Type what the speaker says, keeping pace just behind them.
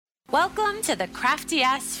Welcome to the Crafty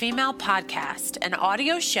Ass Female Podcast, an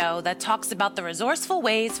audio show that talks about the resourceful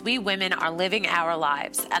ways we women are living our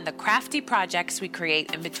lives and the crafty projects we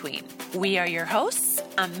create in between. We are your hosts,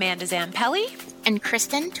 Amanda Zampelli and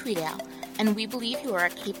Kristen Tweedale, and we believe you are a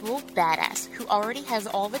capable badass who already has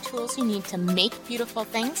all the tools you need to make beautiful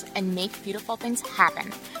things and make beautiful things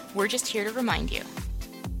happen. We're just here to remind you.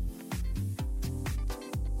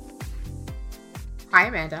 Hi,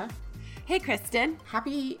 Amanda. Hey, Kristen.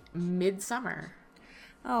 Happy midsummer.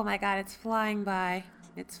 Oh my God, it's flying by.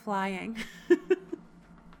 It's flying.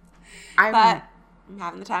 I'm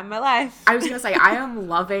having the time of my life. I was going to say, I am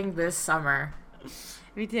loving this summer.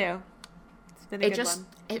 Me too. It's been a good one.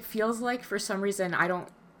 It feels like for some reason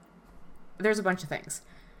there's a bunch of things.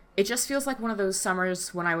 It just feels like one of those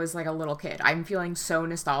summers when I was like a little kid. I'm feeling so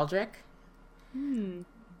nostalgic.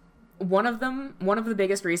 One of the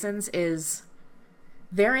biggest reasons is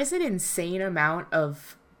there is an insane amount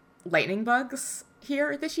of lightning bugs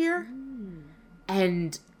here this year.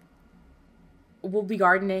 And we'll be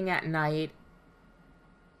gardening at night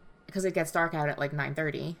because it gets dark out at like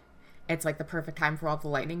 9:30. It's like the perfect time for all the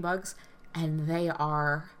lightning bugs. And they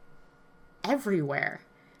are everywhere.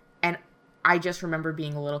 And I just remember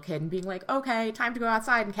being a little kid and being like, okay, time to go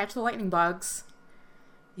outside and catch the lightning bugs.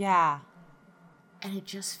 Yeah. And it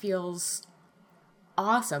just feels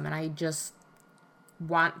awesome. And I just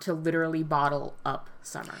want to literally bottle up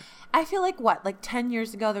summer. I feel like 10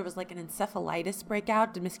 years ago there was like an encephalitis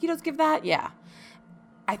breakout. Did mosquitoes give that? Yeah.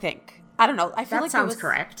 I think. I don't know. I feel that like sounds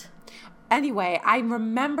correct. Anyway, I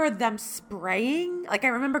remember them spraying. Like I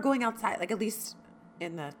remember going outside, like at least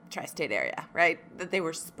in the tri-state area, right? That they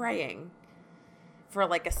were spraying for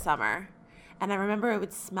like a summer. And I remember it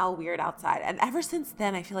would smell weird outside. And ever since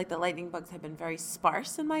then, I feel like the lightning bugs have been very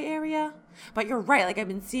sparse in my area. But you're right. Like, I've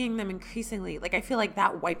been seeing them increasingly. Like, I feel like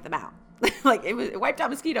that wiped them out. Like, it wiped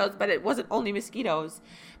out mosquitoes, but it wasn't only mosquitoes.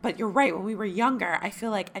 But you're right. When we were younger, I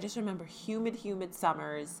feel like I just remember humid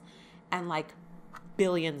summers and, like,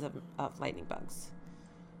 billions of lightning bugs.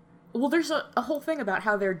 Well, there's a whole thing about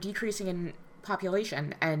how they're decreasing in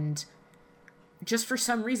population. And just for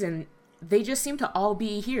some reason, they just seem to all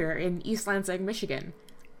be here in East Lansing, Michigan.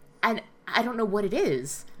 And I don't know what it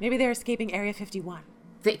is. Maybe they're escaping Area 51.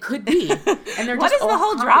 They could be. And they're what just is the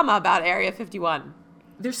whole drama about Area 51?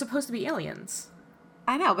 They're supposed to be aliens.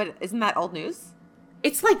 I know, but isn't that old news?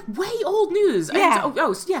 It's like way old news. Yeah.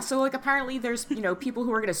 Yeah. So like apparently there's, people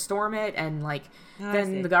who are going to storm it. And like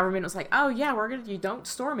then the government was like, oh yeah, you don't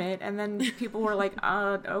storm it. And then people were like,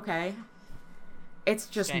 okay. It's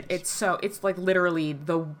just, strange. It's like literally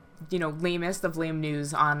the lamest of lame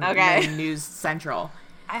news on Lame News Central.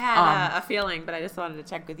 I had a feeling, but I just wanted to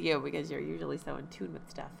check with you because you're usually so in tune with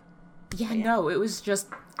stuff. Yeah, no, it was just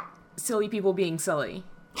silly people being silly.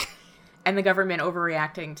 And the government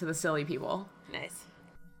overreacting to the silly people. Nice.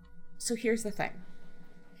 So here's the thing.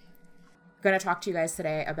 I'm going to talk to you guys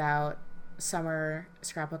today about summer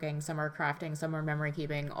scrapbooking, summer crafting, summer memory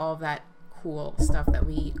keeping, all of that cool stuff that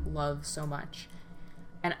we love so much.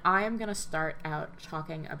 And I am going to start out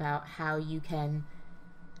talking about how you can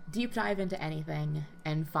deep dive into anything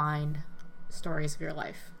and find stories of your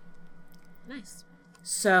life. Nice.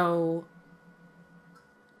 So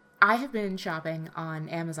I have been shopping on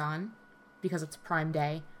Amazon because it's Prime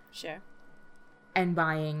Day. Sure. And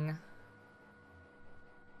buying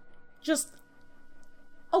just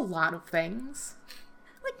a lot of things.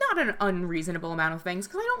 Like, not an unreasonable amount of things,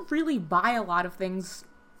 because I don't really buy a lot of things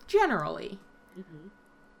generally. Mm-hmm.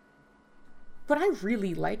 But I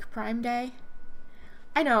really like Prime Day.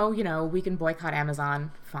 I know, we can boycott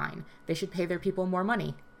Amazon. Fine. They should pay their people more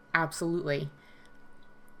money. Absolutely.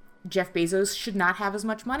 Jeff Bezos should not have as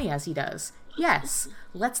much money as he does. Yes.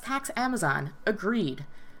 Let's tax Amazon. Agreed.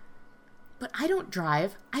 But I don't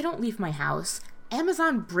drive. I don't leave my house.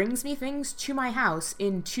 Amazon brings me things to my house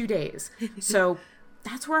in 2 days. So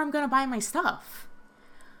that's where I'm going to buy my stuff.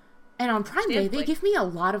 And on Prime Day, they give me a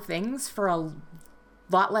lot of things for a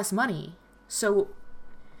lot less money. So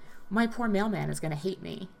my poor mailman is going to hate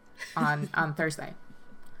me on Thursday.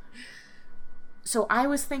 So I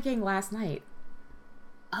was thinking last night,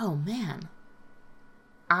 oh man,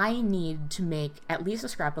 I need to make at least a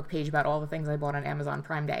scrapbook page about all the things I bought on Amazon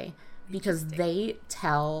Prime Day, because they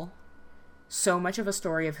tell so much of a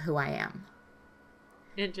story of who I am.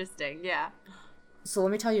 Interesting, yeah. So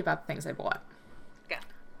let me tell you about the things I bought. Okay.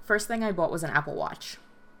 First thing I bought was an Apple Watch.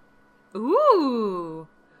 Ooh.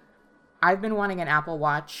 I've been wanting an Apple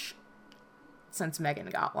Watch since Megan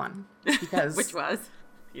got one. Because which was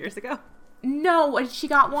years ago? No, she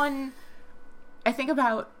got one, I think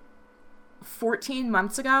about 14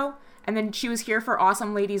 months ago. And then she was here for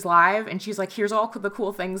Awesome Ladies Live, and she's like, here's all the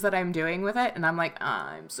cool things that I'm doing with it. And I'm like,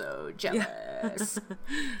 I'm so jealous.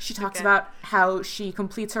 She talks about how she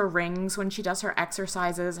completes her rings when she does her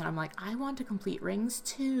exercises. And I'm like, I want to complete rings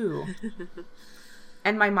too.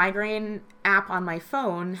 And my migraine app on my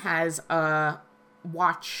phone has a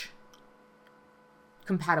watch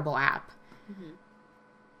compatible app. Mm-hmm.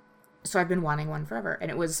 So I've been wanting one forever. And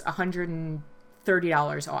it was $130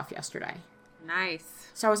 off yesterday. Nice.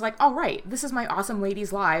 So I was like, all right, this is my Awesome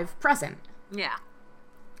Ladies Live present. Yeah.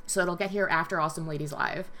 So it'll get here after Awesome Ladies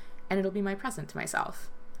Live, and it'll be my present to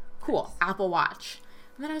myself. Cool. Apple Watch.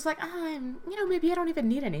 And then I was like, maybe I don't even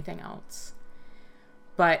need anything else.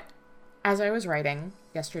 But as I was writing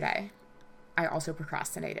yesterday, I also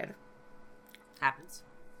procrastinated. Happens.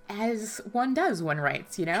 As one does when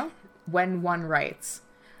writes, when one writes.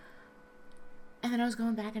 And then I was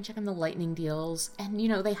going back and checking the Lightning deals. And,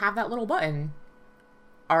 they have that little button.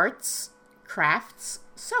 Arts, crafts,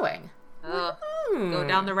 sewing. Go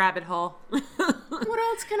down the rabbit hole. What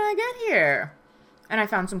else can I get here? And I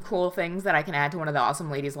found some cool things that I can add to one of the Awesome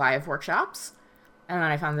Ladies Live workshops. And then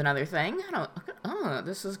I found another thing.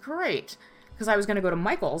 This is great. Because I was going to go to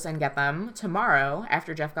Michael's and get them tomorrow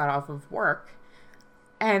after Jeff got off of work.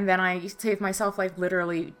 And then I saved myself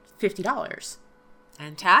literally $50.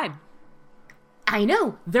 And time. I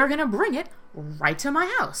know. They're going to bring it right to my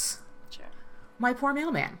house. Sure. My poor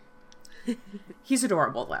mailman. He's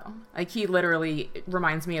adorable, though. He literally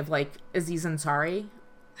reminds me of, Aziz Ansari.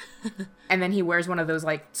 And then he wears one of those,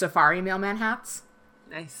 safari mailman hats.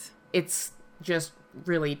 Nice. It's just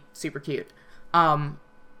really super cute. And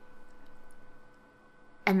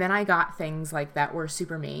then I got things, that were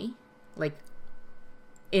super me.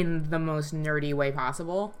 In the most nerdy way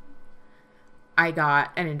possible. I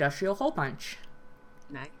got an industrial hole punch.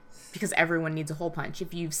 Nice. Because everyone needs a hole punch.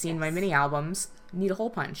 If you've seen my mini albums, need a hole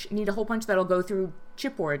punch. Need a hole punch that'll go through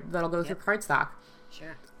chipboard, that'll go through cardstock.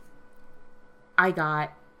 Sure. I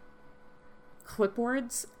got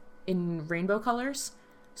clipboards in rainbow colors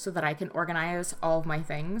so that I can organize all of my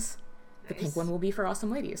things. Nice. The pink one will be for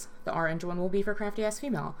Awesome Ladies. The orange one will be for Crafty Ass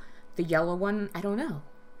Female. The yellow one, I don't know.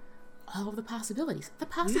 All of the possibilities. The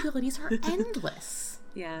possibilities are endless.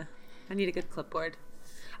 Yeah. I need a good clipboard.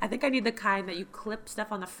 I think I need the kind that you clip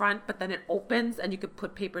stuff on the front, but then it opens and you could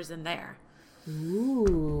put papers in there.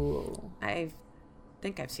 Ooh. I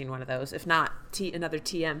think I've seen one of those. If not, another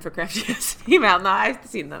TM for Crafty Ass Female. No, I've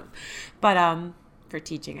seen them. But for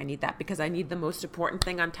teaching, I need that because I need the most important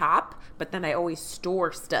thing on top, but then I always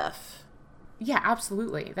store stuff. Yeah,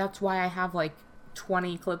 absolutely. That's why I have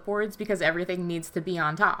 20 clipboards because everything needs to be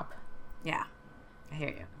on top. Yeah, I hear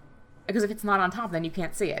you. Because if it's not on top, then you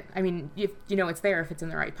can't see it. I mean, it's there if it's in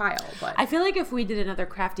the right pile. But I feel like if we did another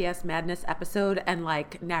Crafty Ass Madness episode and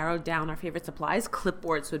narrowed down our favorite supplies,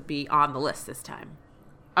 clipboards would be on the list this time.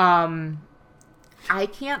 I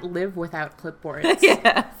can't live without clipboards.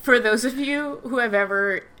 Yeah. For those of you who have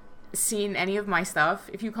ever seen any of my stuff,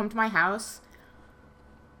 if you come to my house,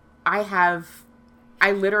 I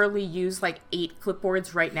literally use 8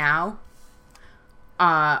 clipboards right now.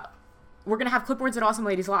 We're going to have clipboards at Awesome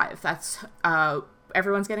Ladies Live. That's,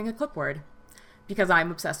 everyone's getting a clipboard because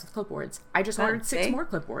I'm obsessed with clipboards. I just ordered 6 more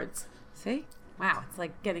clipboards. See? Wow. It's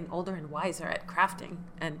like getting older and wiser at crafting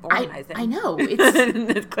and organizing. I know.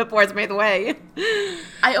 The clipboards made the way.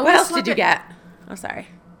 What else did you get? Oh, sorry.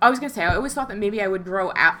 I was going to say, I always thought that maybe I would grow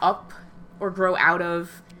up or grow out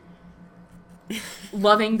of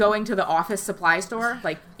loving going to the office supply store.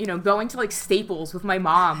 Going to Staples with my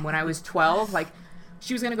mom when I was 12.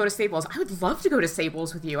 She was going to go to Staples. I would love to go to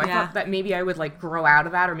Staples with you. I thought that maybe I would grow out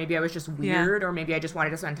of that, or maybe I was just weird, or maybe I just wanted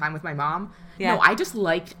to spend time with my mom. Yeah. No, I just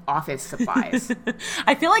liked office supplies.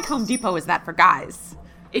 I feel like Home Depot is that for guys.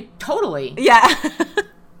 It totally. Yeah.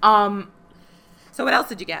 So what else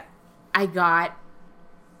did you get? I got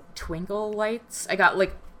twinkle lights. I got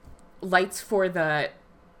lights for the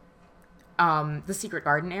secret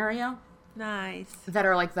garden area. Nice. That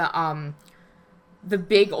are the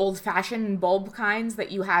big old-fashioned bulb kinds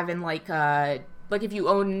that you have in if you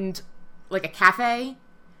owned a cafe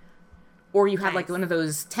or you had one of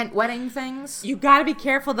those tent wedding things. You gotta be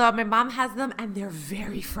careful though. My mom has them and they're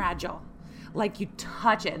very fragile. You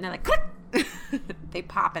touch it and they're click. They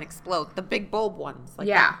pop and explode. The big bulb ones.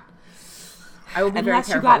 Yeah. I will be very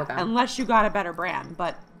careful with them. Unless you got a better brand,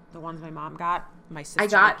 but the ones my mom got, my sister.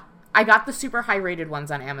 I got the super high rated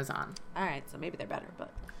ones on Amazon. All right, so maybe they're better,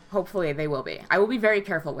 but hopefully they will be. I will be very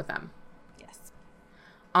careful with them. Yes.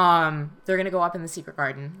 They're going to go up in the secret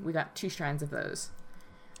garden. We got 2 strands of those.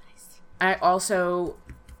 Nice. And I also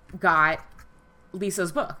got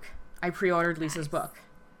Lisa's book. I pre-ordered Lisa's book.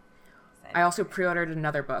 I also pre-ordered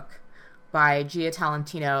another book. by Gia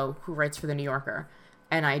Tolentino, who writes for The New Yorker.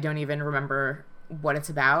 And I don't even remember what it's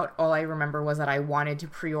about. All I remember was that I wanted to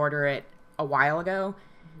pre-order it a while ago.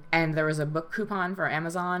 And there was a book coupon for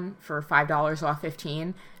Amazon for $5 off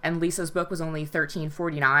 15. And Lisa's book was only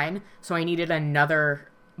 $13.49. So I needed another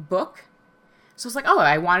book. So it's like, oh,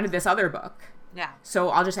 I wanted this other book. Yeah. So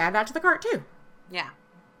I'll just add that to the cart too. Yeah.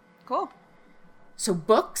 Cool. So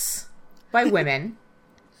books by women,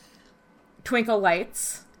 Twinkle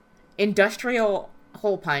Lights, Industrial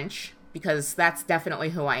Hole Punch, because that's definitely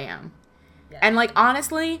who I am. Yeah. And like,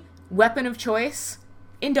 honestly, weapon of choice,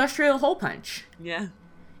 Industrial Hole Punch. Yeah.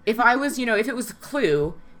 If I was, if it was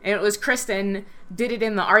Clue and it was Kristen did it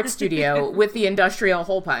in the art studio with the Industrial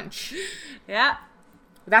Hole Punch. Yeah.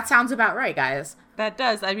 That sounds about right, guys. That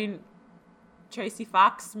does. I mean, Tracy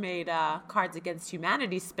Fox made a Cards Against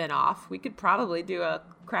Humanity spinoff. We could probably do a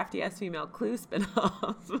Crafty Ass Female Clue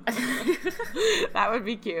spinoff. That would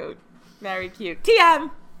be cute. Very cute.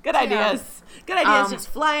 TM. Good ideas. Good ideas just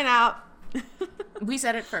flying out. We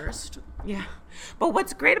said it first. Yeah. But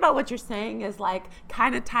what's great about what you're saying is like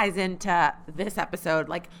kind of ties into this episode,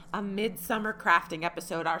 like a midsummer crafting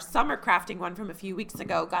episode. Our summer crafting one from a few weeks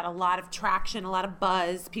ago got a lot of traction, a lot of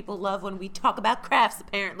buzz. People love when we talk about crafts,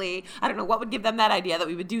 apparently. I don't know what would give them that idea that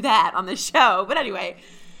we would do that on the show. But anyway,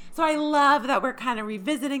 so I love that we're kind of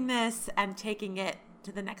revisiting this and taking it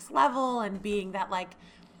to the next level and being that like,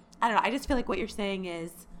 I don't know, I just feel like what you're saying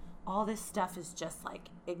is all this stuff is just like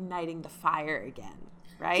igniting the fire again.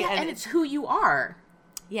 Right? Yeah, and it's who you are.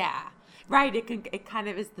 Yeah. Right. It kind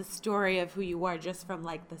of is the story of who you are just from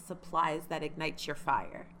like the supplies that ignites your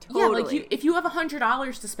fire. Totally. Yeah, like if you have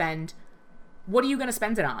 $100 to spend, what are you going to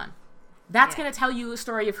spend it on? That's going to tell you a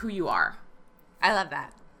story of who you are. I love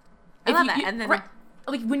that. I love that. And then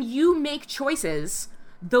like when you make choices,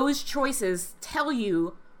 those choices tell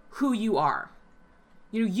you who you are.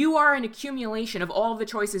 You are an accumulation of all of the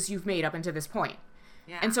choices you've made up until this point.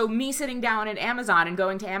 Yeah. And so me sitting down at Amazon and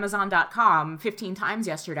going to Amazon.com 15 times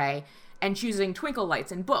yesterday and choosing Twinkle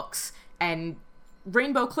Lights and books and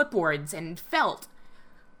rainbow clipboards and felt,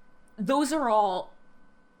 those are all,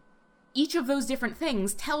 each of those different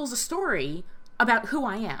things tells a story about who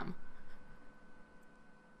I am.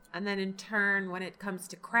 And then in turn, when it comes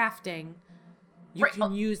to crafting, you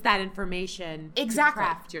can use that information to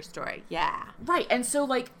craft your story. Yeah. Right. And so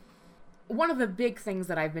like, one of the big things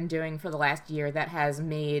that I've been doing for the last year that has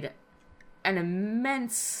made an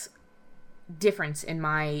immense difference in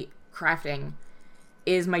my crafting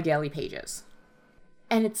is my daily pages.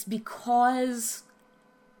 And it's because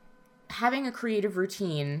having a creative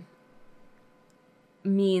routine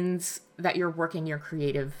means that you're working your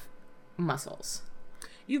creative muscles.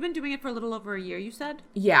 You've been doing it for a little over a year, you said?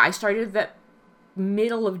 Yeah, I started the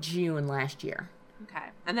middle of June last year. Okay.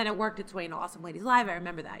 And then it worked its way into Awesome Ladies Live. I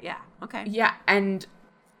remember that. Yeah. Okay. Yeah. And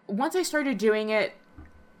once I started doing it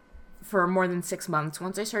for more than 6 months,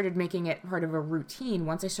 once I started making it part of a routine,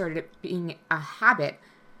 once I started it being a habit,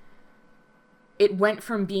 it went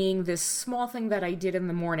from being this small thing that I did in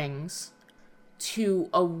the mornings to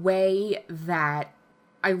a way that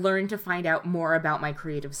I learned to find out more about my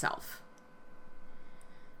creative self.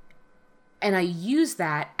 And I use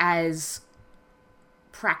that as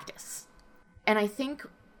practice. And I think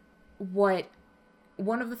one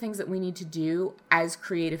of the things that we need to do as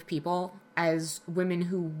creative people, as women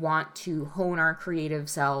who want to hone our creative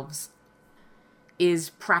selves,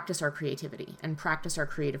 is practice our creativity and practice our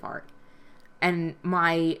creative art. And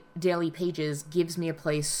my daily pages gives me a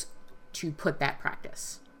place to put that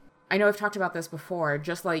practice. I know I've talked about this before,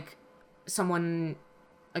 just like someone,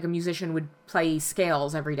 like a musician would play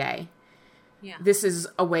scales every day. Yeah. This is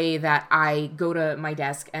a way that I go to my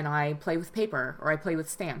desk and I play with paper, or I play with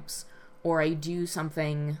stamps, or I do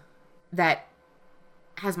something that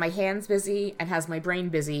has my hands busy and has my brain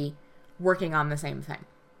busy working on the same thing.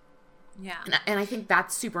 Yeah. And I think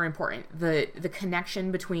that's super important. The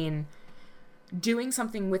connection between doing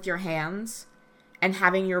something with your hands and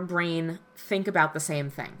having your brain think about the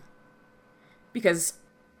same thing. Because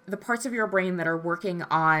the parts of your brain that are working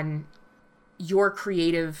on your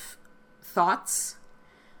creative thoughts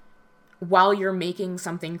while you're making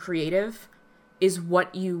something creative is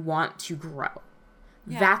what you want to grow.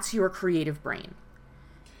 Yeah. That's your creative brain.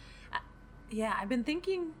 Yeah, I've been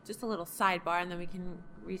thinking, just a little sidebar, and then we can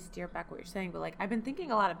re-steer back what you're saying, but like I've been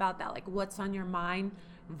thinking a lot about that, like what's on your mind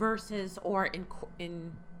versus or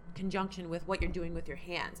in conjunction with what you're doing with your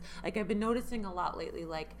hands. Like I've been noticing a lot lately,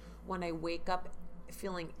 like when I wake up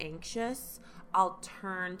feeling anxious, I'll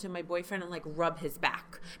turn to my boyfriend and like rub his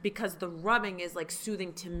back, because the rubbing is like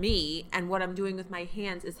soothing to me, and what I'm doing with my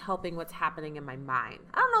hands is helping what's happening in my mind.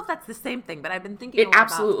 I don't know if that's the same thing, but I've been thinking It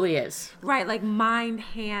absolutely is. Right, like mind,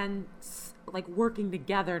 hands, like working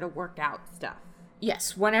together to work out stuff.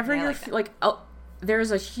 Yes, whenever you're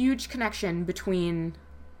there's a huge connection between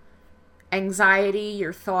anxiety,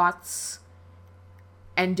 your thoughts,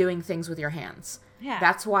 and doing things with your hands. Yeah.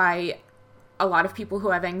 That's why a lot of people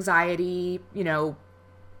who have anxiety, you know,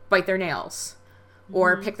 bite their nails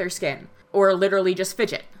or pick their skin or literally just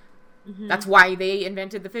fidget. Mm-hmm. That's why they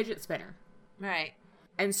invented the fidget spinner. Right.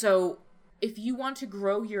 And so if you want to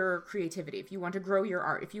grow your creativity, if you want to grow your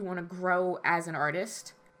art, if you want to grow as an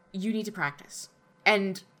artist, you need to practice.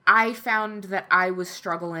 And I found that I was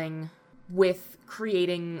struggling with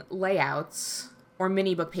creating layouts or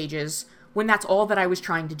mini book pages when that's all that I was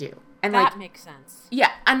trying to do. And that makes sense.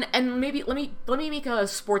 Yeah, and maybe let me make a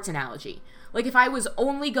sports analogy. Like if I was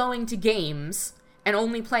only going to games and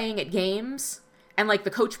only playing at games, and like the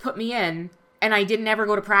coach put me in and I didn't ever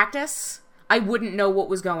go to practice, I wouldn't know what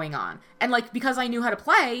was going on. And like because I knew how to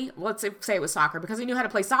play, let's say it was soccer, because I knew how to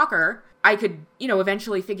play soccer, I could, you know,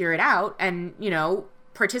 eventually figure it out and, you know,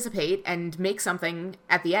 participate and make something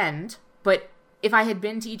at the end. But if I had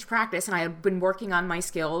been to each practice and I had been working on my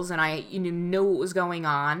skills and I knew what was going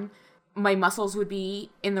on, my muscles would be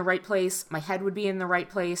in the right place, my head would be in the right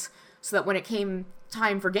place, so that when it came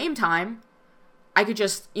time for game time, I could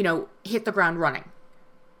just, you know, hit the ground running.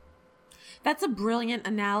 That's a brilliant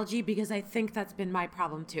analogy, because I think that's been my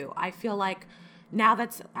problem too. I feel like now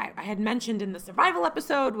I had mentioned in the survival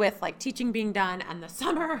episode with like teaching being done, and the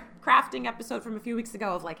summer crafting episode from a few weeks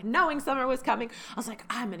ago of like knowing summer was coming, I was like,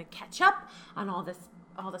 I'm going to catch up on all this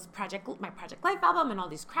my Project Life album and all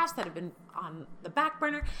these crafts that have been on the back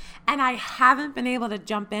burner, and I haven't been able to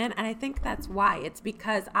jump in. And I think that's why. It's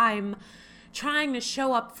because I'm trying to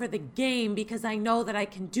show up for the game, because I know that I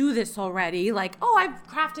can do this already. Like, oh, I've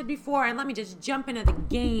crafted before, and let me just jump into the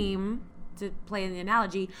game, to play in the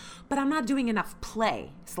analogy, but I'm not doing enough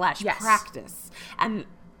play / practice. And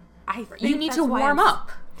I think you need to warm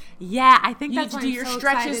up. Yeah, I think you that's need to do your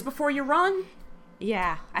stretches before you run.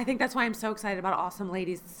 Yeah, I think that's why I'm so excited about Awesome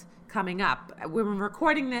Ladies coming up. When we're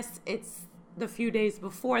recording this, it's the few days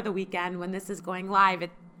before the weekend. When this is going live,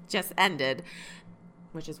 it just ended,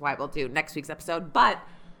 which is why we'll do next week's episode. But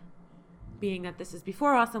being that this is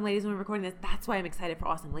before Awesome Ladies, when we're recording this, that's why I'm excited for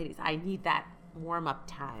Awesome Ladies. I need that warm-up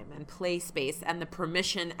time and play space and the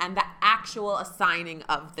permission and the actual assigning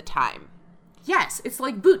of the time. Yes, it's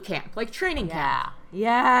like boot camp, like training camp.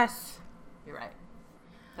 Yes. You're right.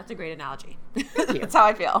 That's a great analogy. Thank you. That's how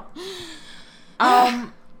I feel.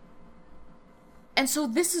 And so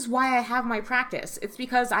this is why I have my practice. It's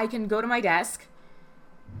because I can go to my desk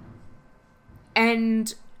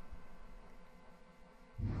and,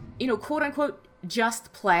 you know, quote unquote,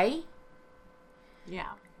 just play.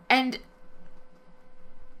 Yeah. And,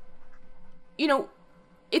 you know,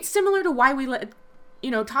 it's similar to why we let,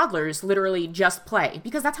 you know, toddlers literally just play,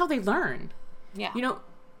 because that's how they learn. Yeah. You know,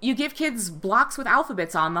 you give kids blocks with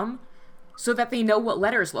alphabets on them so that they know what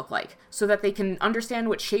letters look like, so that they can understand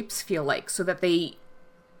what shapes feel like, so that they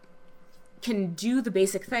can do the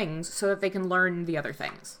basic things, so that they can learn the other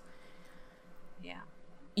things. Yeah.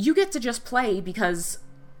 You get to just play because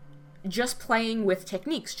just playing with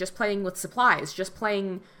techniques, just playing with supplies, just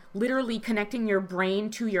playing, literally connecting your brain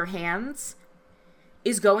to your hands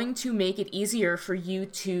is going to make it easier for you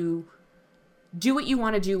to do what you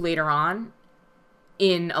want to do later on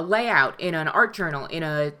in a layout, in an art journal, in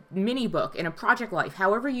a mini book, in a Project Life,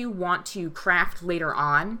 however you want to craft later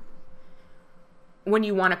on, when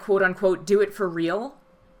you want to quote unquote do it for real,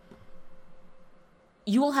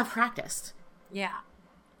 you will have practiced. Yeah.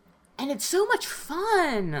 And it's so much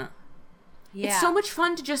fun. Yeah. It's so much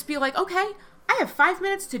fun to just be like, okay, I have 5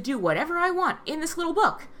 minutes to do whatever I want in this little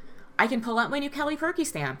book. I can pull out my new Kelly Perky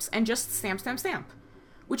stamps and just stamp.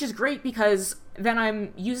 Which is great, because then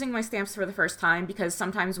I'm using my stamps for the first time, because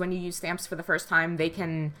sometimes when you use stamps for the first time, they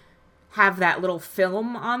can have that little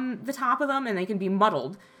film on the top of them and they can be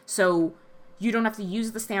muddled. So you don't have to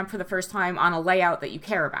use the stamp for the first time on a layout that you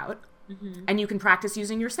care about. Mm-hmm. And you can practice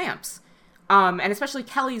using your stamps. And especially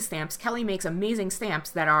Kelly's stamps. Kelly makes amazing stamps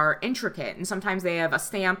that are intricate, and sometimes they have a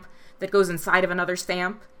stamp that goes inside of another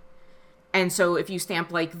stamp. And so if you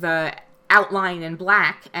stamp like the outline in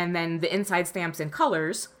black and then the inside stamps in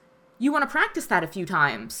colors, you want to practice that a few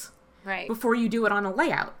times before you do it on a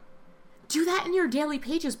layout. Do that in your daily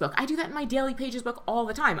pages book. I do that in my daily pages book all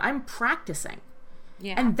the time. I'm practicing.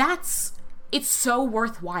 Yeah. And it's so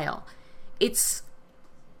worthwhile. It's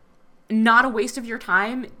not a waste of your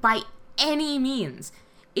time by any means.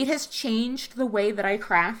 it has changed the way that I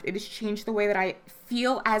craft. It has changed the way that I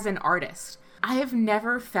feel as an artist. I have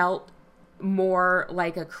never felt more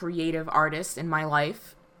like a creative artist in my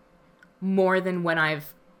life more than when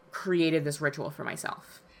I've created this ritual for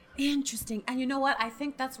myself. Interesting. And you know what? I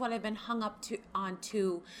think that's what I've been hung up on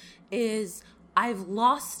too, is I've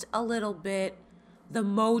lost a little bit the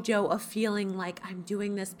mojo of feeling like I'm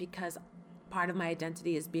doing this because part of my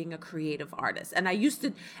identity is being a creative artist. And I used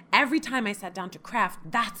to, every time I sat down to craft,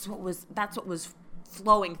 that's what was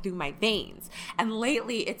flowing through my veins. And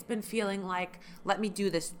lately it's been feeling like, let me do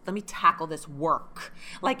this, let me tackle this work.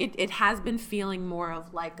 Like it has been feeling more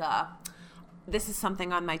of like this is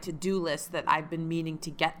something on my to-do list that I've been meaning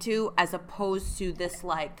to get to, as opposed to this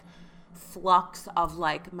like flux of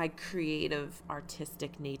like my creative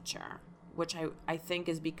artistic nature, which I think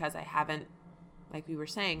is because I haven't, like we were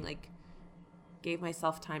saying, like gave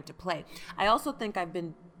myself time to play. I also think I've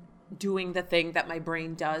been doing the thing that my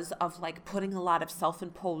brain does of like putting a lot of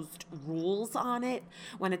self-imposed rules on it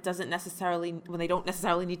when they don't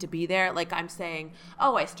necessarily need to be there. Like I'm saying,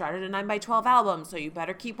 oh, I started a 9x12 album, so you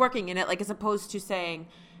better keep working in it. Like as opposed to saying,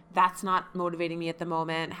 that's not motivating me at the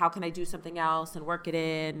moment. How can I do something else and work it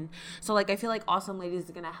in? So like, I feel like Awesome Ladies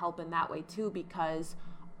is going to help in that way too, because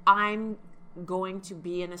I'm going to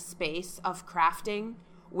be in a space of crafting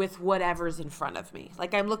with whatever's in front of me.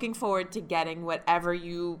 Like I'm looking forward to getting whatever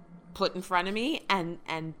you put in front of me and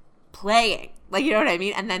playing, like, you know what I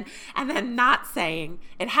mean? And then not saying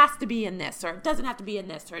it has to be in this, or it doesn't have to be in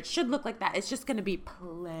this, or it should look like that. It's just going to be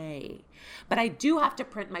play. But I do have to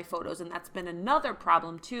print my photos, and that's been another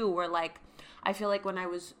problem too, where like I feel like when I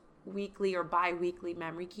was weekly or bi-weekly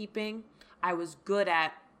memory keeping, I was good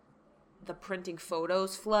at the printing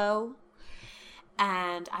photos flow,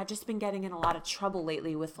 and I've just been getting in a lot of trouble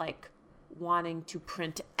lately with like wanting to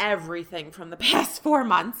print everything from the past 4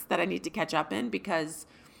 months that I need to catch up in, because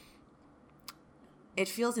it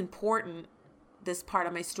feels important, this part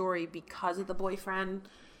of my story, because of the boyfriend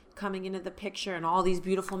coming into the picture and all these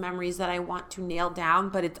beautiful memories that I want to nail down,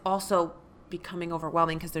 but it's also becoming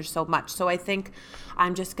overwhelming because there's so much. So I think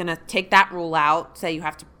I'm just going to take that rule out, say you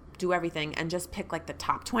have to do everything, and just pick like the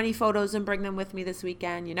top 20 photos and bring them with me this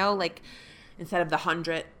weekend, you know, like instead of the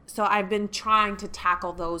 100. So I've been trying to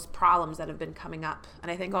tackle those problems that have been coming up,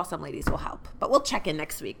 and I think Awesome Ladies will help. But we'll check in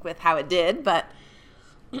next week with how it did, but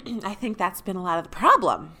I think that's been a lot of the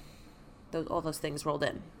problem. All those things rolled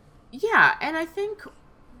in. Yeah, and I think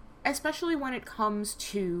especially when it comes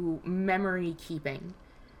to memory keeping,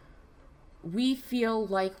 we feel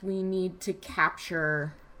like we need to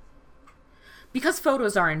capture, because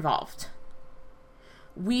photos are involved,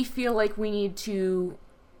 we feel like we need to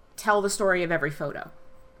tell the story of every photo.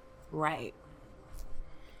 Right.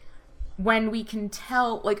 When we can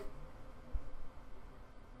tell, like,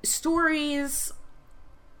 stories,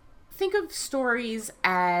 think of stories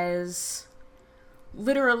as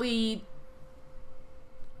literally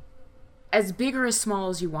as big or as small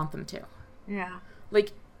as you want them to. Yeah.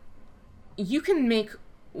 Like, you can make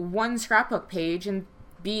one scrapbook page and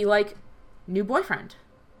be like, new boyfriend.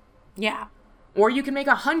 Yeah. Or you can make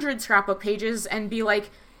 100 scrapbook pages and be like,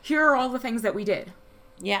 here are all the things that we did.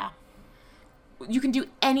 Yeah. You can do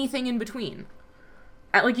anything in between.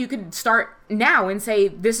 Like, you could start now and say,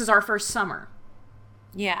 this is our first summer.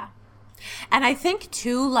 Yeah. And I think,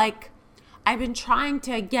 too, like, I've been trying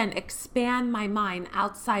to, again, expand my mind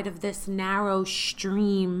outside of this narrow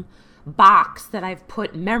stream box that I've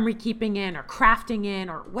put memory keeping in or crafting in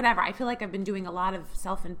or whatever. I feel like I've been doing a lot of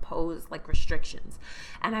self-imposed, like, restrictions.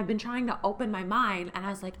 And I've been trying to open my mind, and I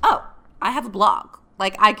was like, oh, I have a blog.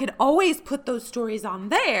 Like, I could always put those stories on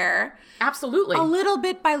there. Absolutely. A little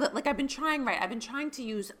bit by like, I've been trying to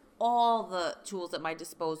use all the tools at my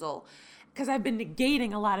disposal, because I've been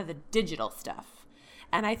negating a lot of the digital stuff.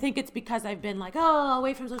 And I think it's because I've been like, oh,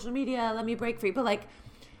 away from social media, let me break free. But like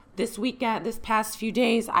this past few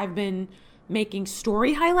days, I've been making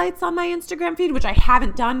story highlights on my Instagram feed, which I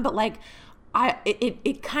haven't done, but like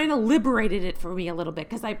it kind of liberated it for me a little bit,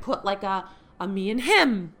 because I put like a me and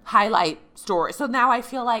him highlight story. So now I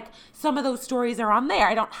feel like some of those stories are on there.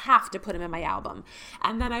 I don't have to put them in my album.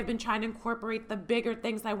 And then I've been trying to incorporate the bigger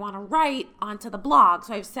things I want to write onto the blog.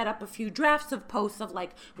 So I've set up a few drafts of posts of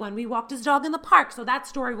like when we walked his dog in the park. So that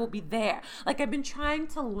story will be there. Like, I've been trying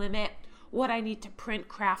to limit what I need to print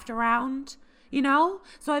craft around, you know?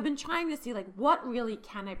 So I've been trying to see like, what really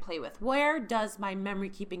can I play with? Where does my memory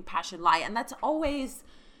keeping passion lie? And that's always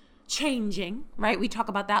changing, right? We talk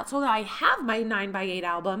about that. So I have my 9x8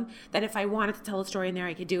 album that if I wanted to tell a story in there,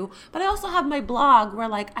 I could do. But I also have my blog where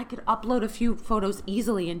like I could upload a few photos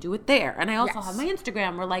easily and do it there. And I also have my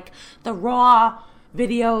Instagram where like the raw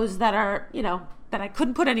videos that are, you know, that I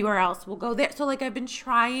couldn't put anywhere else will go there. So like I've been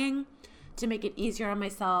trying to make it easier on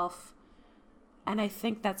myself. And I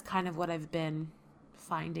think that's kind of what I've been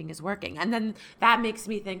finding is working. And then that makes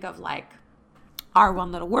me think of like Our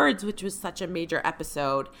One Little Words, which was such a major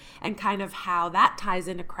episode, and kind of how that ties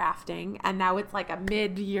into crafting. And now it's like a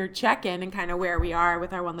mid-year check-in and kind of where we are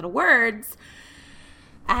with Our One Little Words.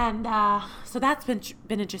 And so that's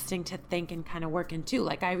been interesting to think and kind of work into.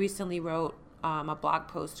 Like I recently wrote a blog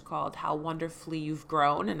post called How Wonderfully You've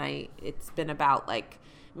Grown. And it's been about like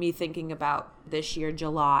me thinking about this year,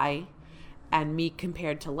 July, and me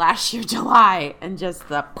compared to last year, July, and just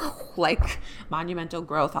the like monumental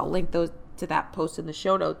growth. I'll link those to that post in the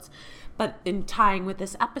show notes. But in tying with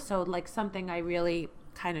this episode, like something I really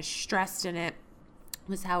kind of stressed in it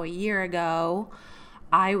was how a year ago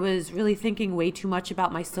I was really thinking way too much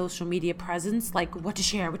about my social media presence, like what to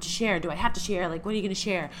share, do I have to share, like what are you going to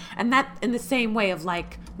share? And that in the same way of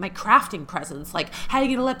like my crafting presence, like how are you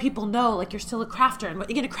going to let people know like you're still a crafter and what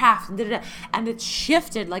you're going to craft and da-da-da. And it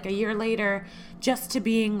shifted like a year later just to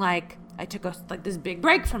being like, I took like this big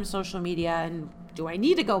break from social media, and do I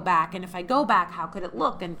need to go back? And if I go back, how could it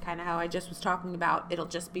look? And kind of how I just was talking about, it'll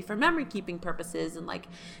just be for memory keeping purposes and like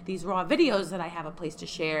these raw videos that I have a place to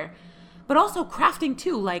share. But also crafting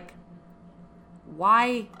too, like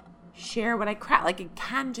why share what I craft? Like it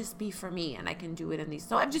can just be for me and I can do it in these.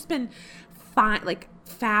 So I've just been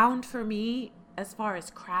found for me as far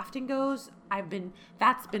as crafting goes.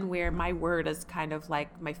 That's been where my word is kind of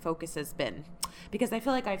like my focus has been, because I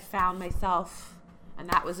feel like I found myself, and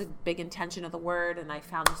that was a big intention of the word. And I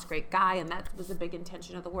found this great guy, and that was a big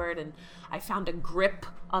intention of the word. And I found a grip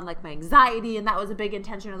on like my anxiety, and that was a big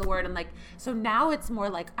intention of the word. And like, so now it's more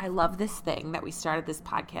like, I love this thing that we started this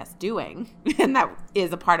podcast doing, and that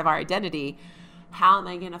is a part of our identity. How am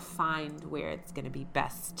I going to find where it's going to be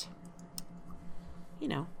best,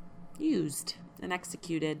 used and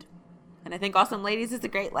executed? And I think Awesome Ladies is a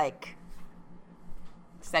great like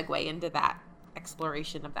segue into that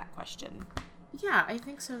exploration of that question. Yeah, I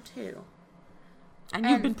think so too. And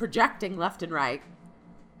you've been projecting left and right.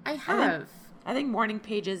 I have. I think Morning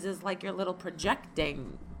Pages is like your little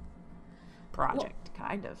projecting project,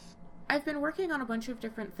 kind of. I've been working on a bunch of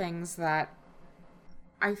different things that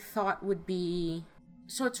I thought would be...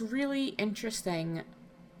 So it's really interesting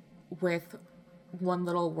with One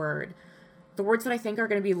Little Word. The words that I think are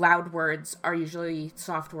going to be loud words are usually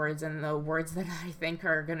soft words, and the words that I think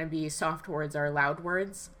are going to be soft words are loud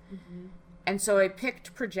words. Mm-hmm. And so I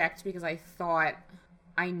picked project because I thought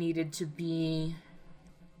I needed to be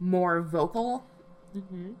more vocal.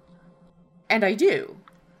 Mm-hmm. And I do.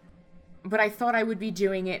 But I thought I would be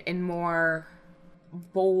doing it in more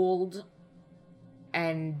bold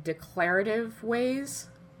and declarative ways.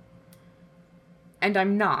 And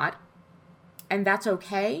I'm not. And that's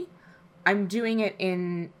okay. I'm doing it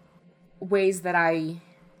in ways that I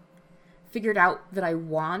figured out that I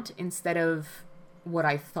want instead of what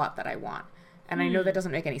I thought that I want. And I know that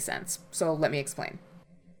doesn't make any sense, so let me explain.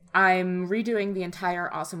 I'm redoing the entire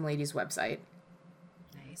Awesome Ladies website.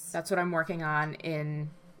 Nice. That's what I'm working on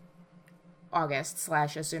in August /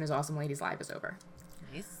 as soon as Awesome Ladies Live is over.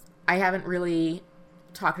 Nice. I haven't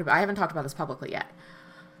talked about this publicly yet.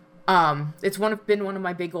 It's been one of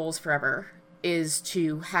my big goals forever, is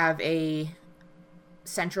to have a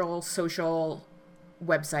central social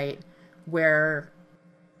website where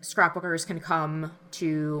scrapbookers can come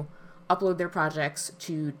to upload their projects,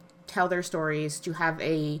 to tell their stories, to have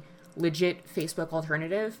a legit Facebook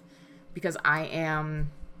alternative, because I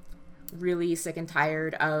am really sick and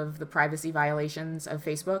tired of the privacy violations of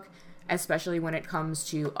Facebook, especially when it comes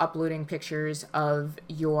to uploading pictures of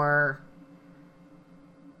your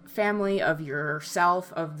family, of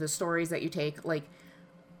yourself, of the stories that you take. Like,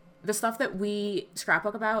 the stuff that we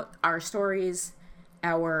scrapbook about, our stories,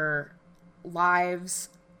 our lives,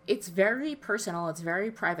 it's very personal, it's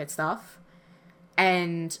very private stuff,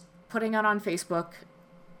 and putting it on Facebook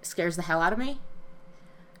scares the hell out of me.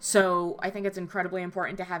 So I think it's incredibly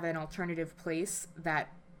important to have an alternative place that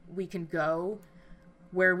we can go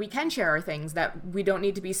where we can share our things, that we don't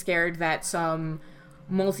need to be scared that some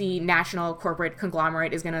multinational corporate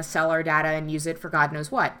conglomerate is going to sell our data and use it for God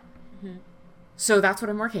knows what. Mm-hmm. So that's what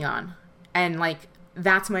I'm working on. And like,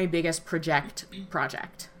 that's my biggest project.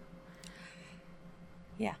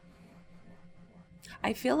 Yeah.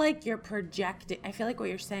 I feel like you're projecting. I feel like what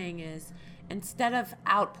you're saying is, instead of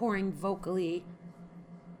outpouring vocally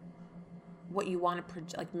what you want to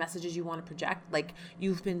project, like messages you want to project, like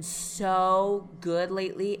you've been so good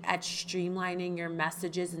lately at streamlining your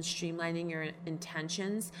messages and streamlining your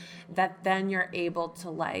intentions that then you're able to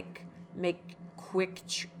like make quick,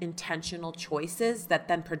 intentional choices that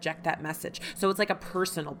then project that message. So it's like a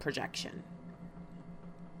personal projection.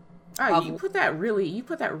 Oh, you put that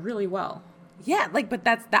really well. Yeah, like, but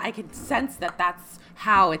that's that. I can sense that that's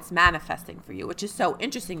how it's manifesting for you, which is so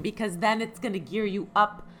interesting because then it's going to gear you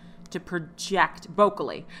up to project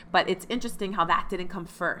vocally. But it's interesting how that didn't come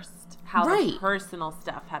first. How the personal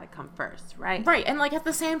stuff had to come first, right? Right, and like at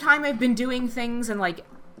the same time, I've been doing things and like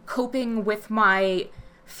coping with my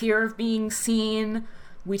fear of being seen.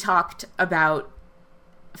 We talked about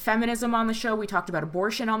feminism on the show. We talked about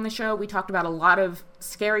abortion on the show. We talked about a lot of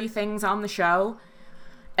scary things on the show.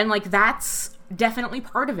 And like that's definitely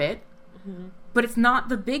part of it. Mm-hmm. But it's not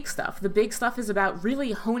the big stuff. The big stuff is about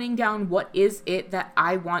really honing down what is it that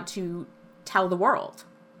I want to tell the world.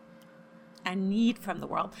 And need from the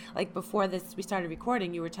world. Like before this, we started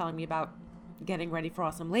recording, you were telling me about getting ready for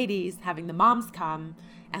Awesome Ladies, having the moms come,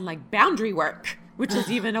 and like boundary work, which is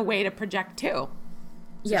even a way to project too.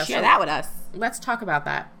 So share that with us. Let's talk about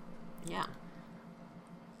that. Yeah.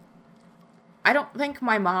 I don't think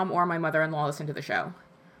my mom or my mother-in-law listen to the show.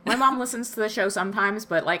 My mom listens to the show sometimes,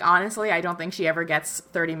 but like honestly, I don't think she ever gets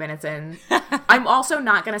 30 minutes in. I'm also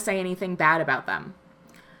not going to say anything bad about them.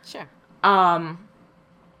 Sure.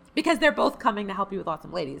 Because they're both coming to help you with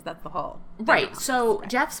Awesome Ladies. That's the whole. Right. So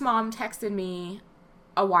Jeff's mom texted me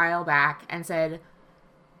a while back and said,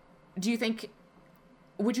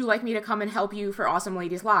 would you like me to come and help you for Awesome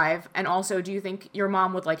Ladies Live? And also, do you think your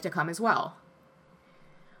mom would like to come as well?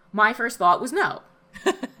 My first thought was no.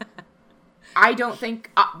 I don't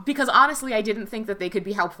think, because honestly, I didn't think that they could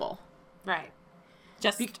be helpful. Right.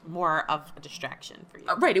 Just more of a distraction for you.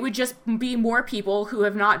 Right. It would just be more people who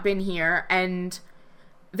have not been here, and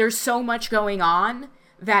there's so much going on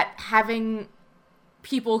that having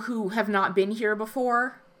people who have not been here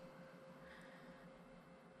before,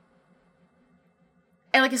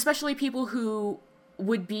 and like especially people who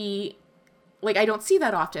would be like, I don't see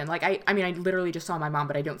that often. Like I mean I literally just saw my mom,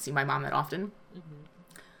 but I don't see my mom that often. Mm-hmm.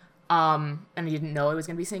 And I didn't know I was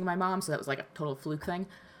going to be seeing my mom, so that was like a total fluke thing.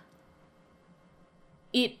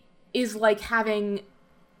 It is like having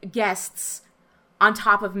guests on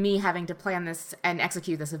top of me having to plan this and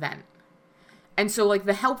execute this event. And so like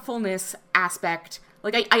the helpfulness aspect,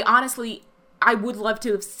 like I honestly, I would love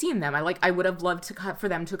to have seen them. I would have loved for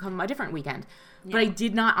them to come a different weekend. Yeah. But I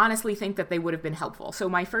did not honestly think that they would have been helpful. So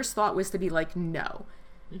my first thought was to be like, no.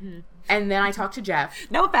 Mm-hmm. And then I talked to Jeff.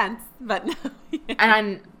 No offense, but no.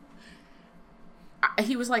 And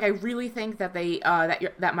he was like, I really think that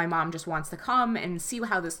that my mom just wants to come and see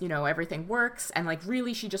how this, everything works. And like,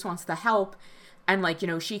 really, she just wants to help. And like,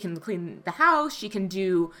 she can clean the house. She can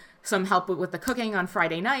do some help with the cooking on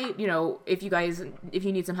Friday night. If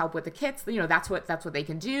you need some help with the kits, that's what they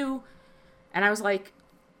can do. And I was like,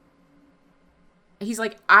 he's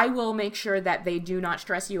like, I will make sure that they do not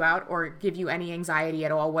stress you out or give you any anxiety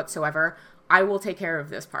at all whatsoever. I will take care of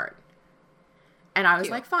this part. And I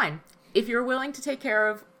was like, fine. If you're willing to take care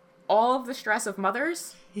of all of the stress of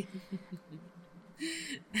mothers,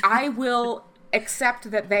 I will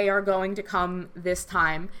accept that they are going to come this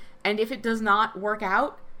time. And if it does not work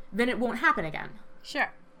out, then it won't happen again.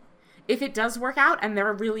 Sure. If it does work out and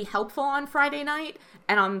they're really helpful on Friday night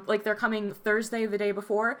and on like they're coming Thursday the day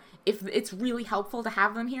before, if it's really helpful to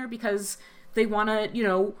have them here because they want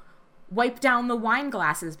to, wipe down the wine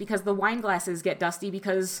glasses because the wine glasses get dusty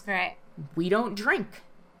because we don't drink.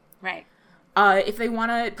 Right. If they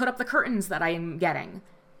want to put up the curtains that I am getting,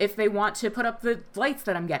 if they want to put up the lights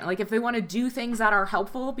that I'm getting, like if they want to do things that are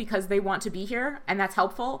helpful because they want to be here and that's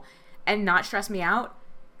helpful and not stress me out,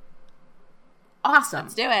 awesome.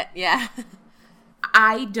 Let's do it. Yeah.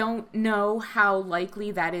 I don't know how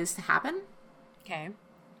likely that is to happen. Okay.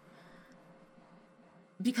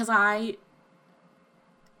 Because I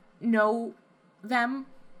know them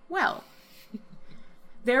well.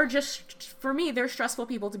 They're just, for me, they're stressful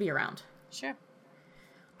people to be around. Sure.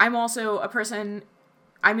 I'm also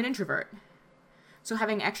I'm an introvert. So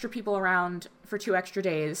having extra people around for 2 extra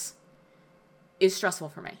days is stressful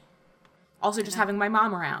for me. Also, just having my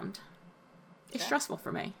mom around is stressful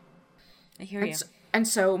for me. I hear you. And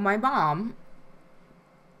so my mom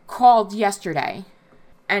called yesterday,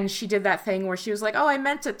 and she did that thing where she was like, oh, I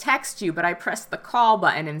meant to text you, but I pressed the call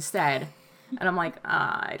button instead. And I'm like,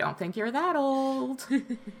 I don't think you're that old.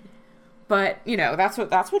 But,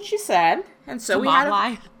 that's what she said. And so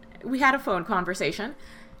we had a phone conversation.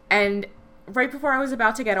 And right before I was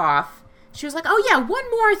about to get off, she was like, oh yeah,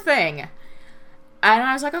 one more thing. And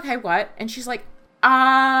I was like, okay, what? And she's like,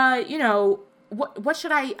 what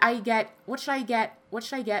should I get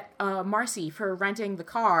Marcy for renting the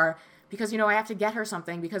car? because, I have to get her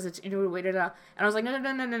something because it's, and I was like,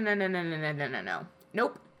 no.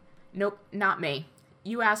 Nope, not me.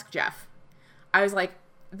 You ask Jeff. I was like,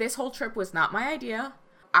 this whole trip was not my idea.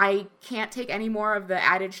 I can't take any more of the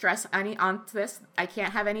added stress onto this. I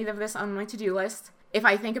can't have any of this on my to-do list. If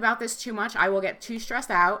I think about this too much, I will get too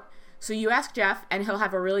stressed out. So you ask Jeff, and he'll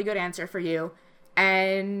have a really good answer for you.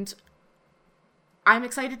 And I'm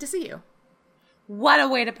excited to see you. What a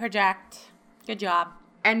way to project. Good job.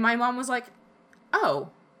 And my mom was like,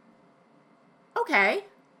 oh, okay.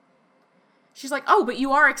 She's like, oh, but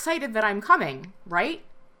you are excited that I'm coming, right?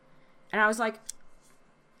 And I was like,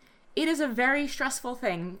 it is a very stressful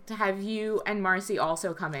thing to have you and Marcy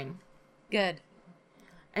also coming. Good.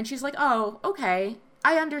 And she's like, oh, okay.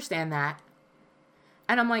 I understand that.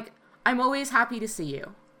 And I'm like, I'm always happy to see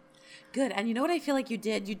you. Good. And you know what I feel like you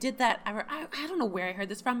did? You did that. I don't know where I heard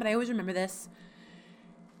this from, but I always remember this.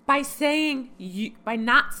 By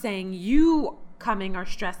not saying you coming or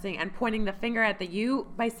stressing and pointing the finger at the you,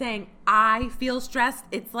 by saying I feel stressed,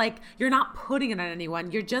 it's like you're not putting it on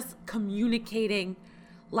anyone. You're just communicating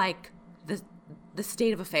like the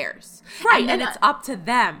state of affairs. Right. And it's up to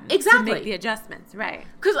them exactly to make the adjustments. Right.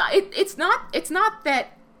 Because it's not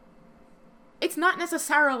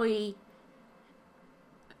necessarily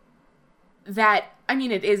that, I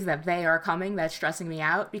mean, it is that they are coming that's stressing me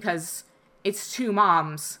out, because it's two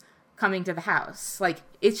moms coming to the house. Like,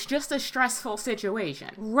 it's just a stressful situation.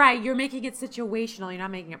 Right. You're making it situational. You're not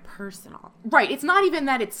making it personal. Right. It's not even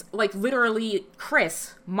that it's, like, literally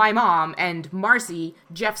Chris, my mom, and Marcy,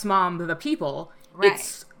 Jeff's mom, the people. Right.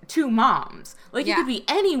 It's two moms. Like, it could be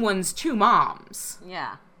anyone's two moms.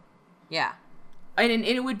 Yeah. Yeah. And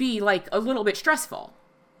it would be, like, a little bit stressful.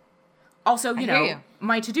 Also,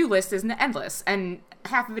 my to-do list isn't endless, and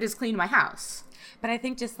half of it is clean my house. But I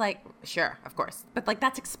think just like, sure, of course. But like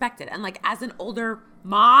that's expected. And like as an older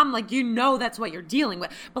mom, like that's what you're dealing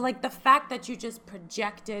with. But like the fact that you just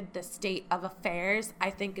projected the state of affairs,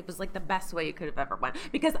 I think it was like the best way you could have ever went.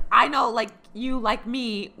 Because I know like you, like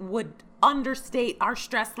me, would understate our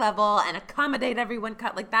stress level and accommodate everyone.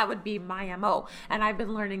 Like that would be my MO. And I've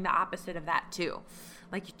been learning the opposite of that too.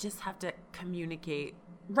 Like you just have to communicate.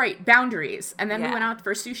 Right, boundaries. And then we went out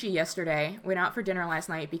for sushi yesterday. Went out for dinner last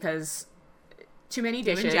night because too many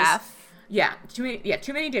dishes. You and Jeff. Yeah,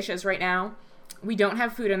 too many dishes right now. We don't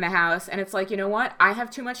have food in the house, and it's like, you know what? I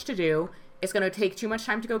have too much to do. It's going to take too much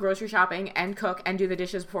time to go grocery shopping and cook and do the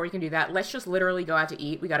dishes before we can do that. Let's just literally go out to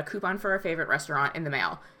eat. We got a coupon for our favorite restaurant in the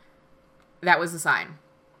mail. That was the sign.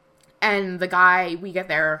 And the guy, we get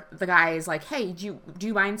there, the guy is like, hey, do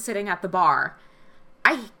you mind sitting at the bar?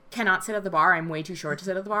 I cannot sit at the bar. I'm way too short to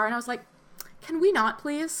sit at the bar. And I was like, can we not,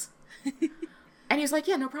 please? And he's like,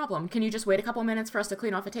 yeah, no problem. Can you just wait a couple minutes for us to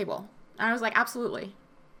clean off a table? And I was like, absolutely.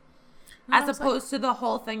 As opposed to the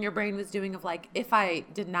whole thing your brain was doing of like, if I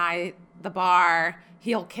deny the bar,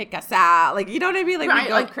 he'll kick us out. Like, you know what I mean? Like, right, we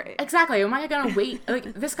go like crazy. Exactly. Am I going to wait?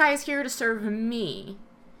 Like, this guy is here to serve me.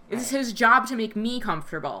 It's his job to make me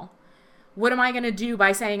comfortable. What am I going to do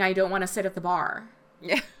by saying I don't want to sit at the bar?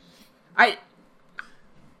 Yeah.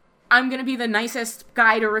 I'm going to be the nicest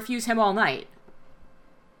guy to refuse him all night.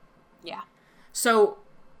 Yeah. So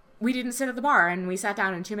we didn't sit at the bar, and we sat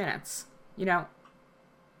down in 2 minutes,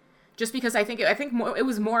 just because I think it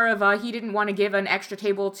was more of a, he didn't want to give an extra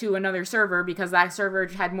table to another server because that server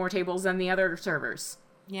had more tables than the other servers.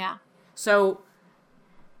 Yeah. So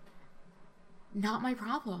not my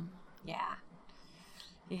problem. Yeah.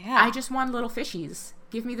 Yeah. I just want little fishies.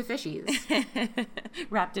 Give me the fishies.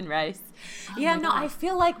 Wrapped in rice. Oh yeah, no, I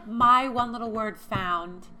feel like my one little word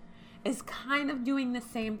found is kind of doing the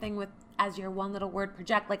same thing as your one little word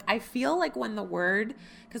project. Like, I feel like when the word,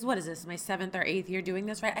 because what is this, my 7th or 8th year doing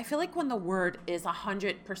this, right? I feel like when the word is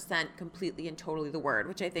 100% completely and totally the word,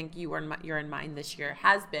 which I think you're in mine this year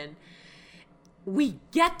has been, we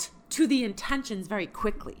get to the intentions very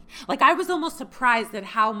quickly. Like, I was almost surprised at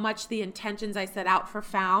how much the intentions I set out for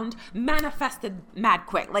found manifested mad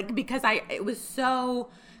quick. Like, because it was so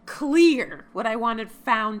clear what I wanted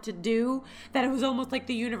found to do that it was almost like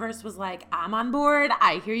the universe was like, I'm on board.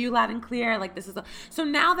 I hear you loud and clear. Like, this is so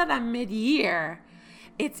now that I'm mid-year,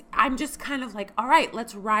 I'm just kind of like, all right,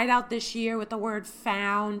 let's ride out this year with the word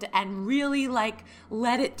found and really like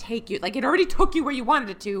let it take you. Like, it already took you where you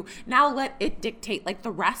wanted it to. Now let it dictate like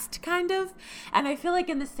the rest, kind of. And I feel like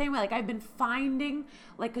in the same way, like I've been finding,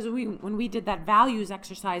 like, because when we did that values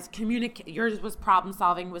exercise, yours was problem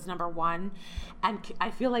solving was number 1. And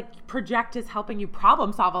I feel like project is helping you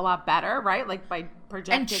problem solve a lot better, right? Like by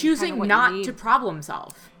projecting. And choosing kind of not to problem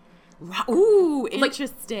solve. Ooh,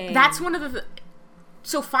 interesting. Like, that's one of the...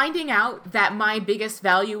 So finding out that my biggest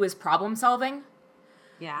value is problem solving.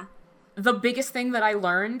 Yeah. the biggest thing that I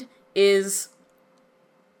learned is,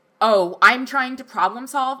 oh, I'm trying to problem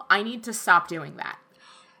solve. I need to stop doing that.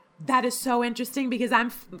 That is so interesting because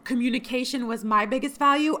communication was my biggest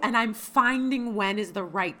value, and I'm finding when is the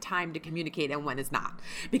right time to communicate and when is not.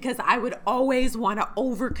 Because I would always want to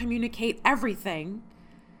over communicate everything.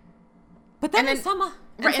 But then in some other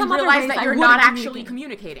realize ways, that you're not actually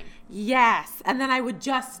communicating. Yes. And then I would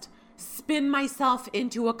just spin myself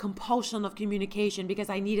into a compulsion of communication because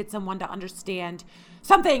I needed someone to understand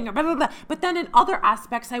something, blah, blah, blah. But then in other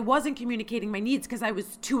aspects, I wasn't communicating my needs because I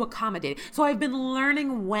was too accommodating. So I've been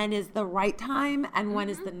learning when is the right time and when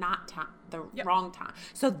is the wrong time.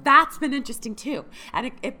 So that's been interesting too.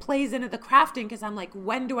 And it plays into the crafting because I'm like,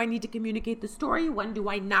 when do I need to communicate the story? When do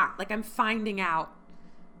I not? Like I'm finding out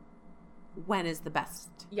when is the best.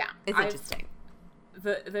 Yeah. It's interesting.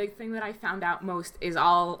 The thing that I found out most is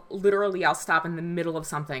I'll stop in the middle of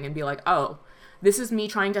something and be like, oh, this is me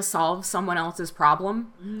trying to solve someone else's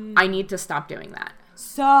problem. I need to stop doing that.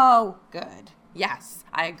 So good. Yes,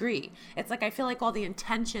 I agree. It's like I feel like all the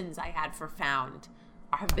intentions I had for Found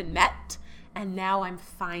have been met, and now I'm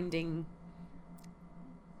finding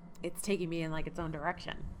it's taking me in like its own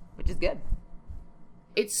direction, which is good.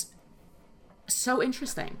 It's so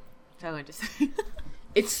interesting. So interesting.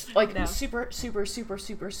 It's like super, super, super,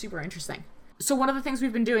 super, super interesting. So one of the things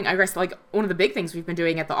we've been doing, I guess, like one of the big things we've been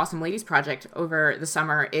doing at the Awesome Ladies Project over the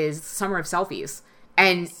summer is Summer of Selfies.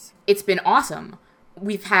 And it's been awesome.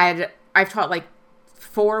 I've taught like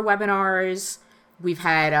 4 webinars. We've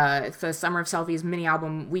had the Summer of Selfies mini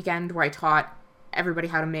album weekend where I taught everybody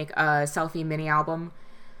how to make a selfie mini album.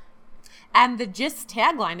 And the gist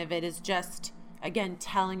tagline of it is just, again,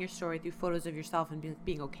 telling your story through photos of yourself and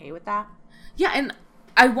being okay with that. Yeah, and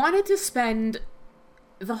I wanted to spend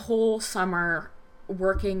the whole summer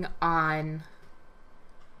working on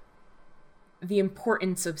the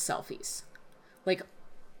importance of selfies. Like,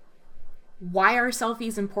 why are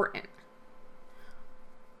selfies important?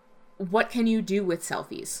 What can you do with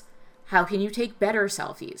selfies? How can you take better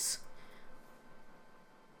selfies?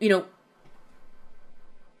 You know,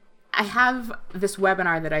 I have this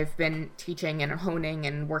webinar that I've been teaching and honing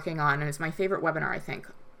and working on, and it's my favorite webinar, I think,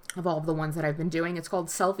 of all of the ones that I've been doing. It's called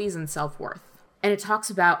Selfies and Self-Worth. And it talks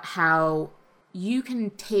about how you can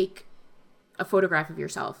take a photograph of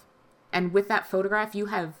yourself, and with that photograph, you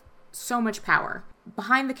have so much power.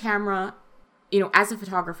 Behind the camera, you know, as a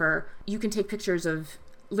photographer, you can take pictures of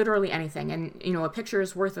literally anything. And, you know, a picture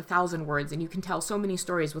is worth 1,000 words, and you can tell so many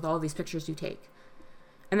stories with all these pictures you take.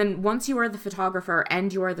 And then once you are the photographer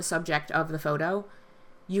and you are the subject of the photo,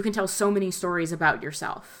 you can tell so many stories about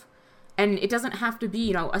yourself. And it doesn't have to be,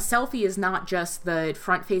 you know, a selfie is not just the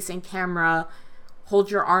front-facing camera, hold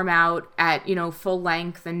your arm out at, you know, full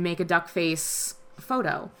length and make a duck face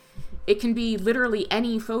photo. It can be literally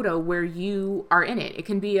any photo where you are in it. It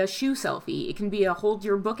can be a shoe selfie. It can be a hold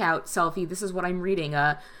your book out selfie. This is what I'm reading.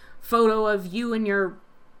 A photo of you and your,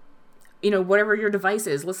 you know, whatever your device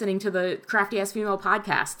is, listening to the Crafty Ass Female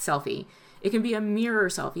podcast selfie. It can be a mirror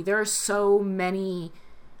selfie. There are so many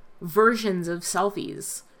versions of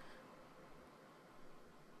selfies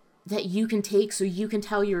that you can take so you can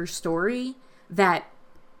tell your story, that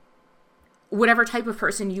whatever type of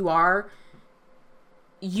person you are,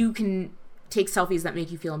 you can take selfies that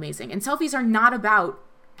make you feel amazing. And selfies are not about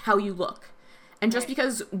how you look. And just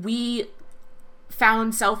because we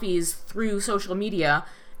found selfies through social media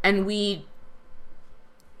and we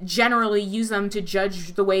generally use them to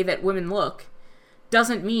judge the way that women look,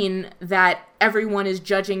 doesn't mean that everyone is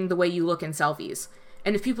judging the way you look in selfies.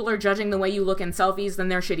 And if people are judging the way you look in selfies, then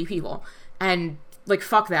they're shitty people. And, like,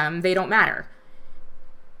 fuck them. They don't matter.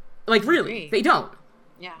 Like, really, they don't.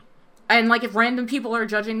 Yeah. And, like, if random people are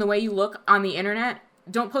judging the way you look on the internet,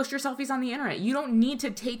 don't post your selfies on the internet. You don't need to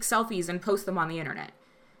take selfies and post them on the internet.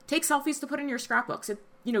 Take selfies to put in your scrapbooks.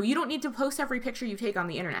 You know, you don't need to post every picture you take on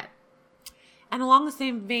the internet. And along the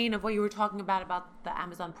same vein of what you were talking about the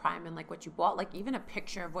Amazon Prime and, like, what you bought, like, even a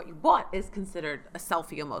picture of what you bought is considered a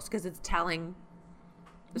selfie almost, because it's telling...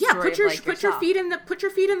 Yeah, put your feet in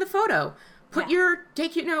the photo.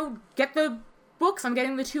 Get the books. I'm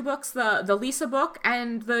getting the 2 books. The Lisa book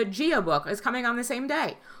and the Gia book is coming on the same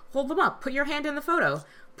day. Hold them up. Put your hand in the photo.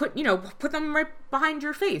 Put them right behind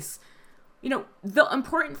your face. You know, the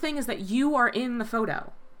important thing is that you are in the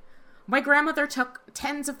photo. My grandmother took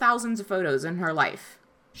tens of thousands of photos in her life.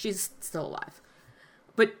 She's still alive.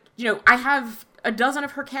 But, you know, I have a dozen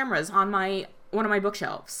of her cameras on one of my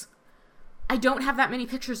bookshelves. I don't have that many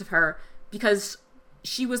pictures of her because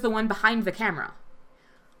she was the one behind the camera.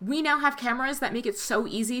 We now have cameras that make it so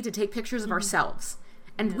easy to take pictures of ourselves.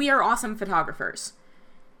 And we are awesome photographers.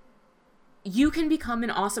 you can become an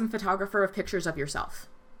awesome photographer of pictures of yourself.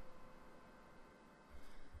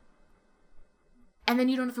 And then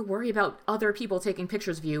you don't have to worry about other people taking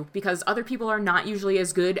pictures of you, because other people are not usually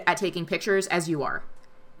as good at taking pictures as you are.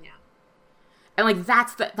 Yeah. And like,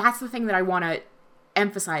 that's the thing that I want to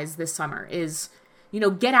emphasize this summer is, you know,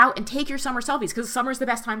 get out and take your summer selfies, because summer's the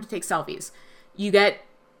best time to take selfies. You get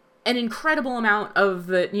an incredible amount of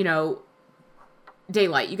the, you know,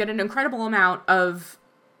 daylight. You get an incredible amount of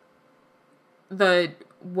the,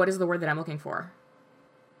 what is the word that I'm looking for?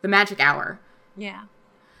 The magic hour. Yeah.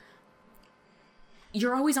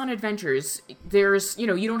 You're always on adventures. There's, you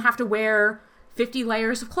know, you don't have to wear 50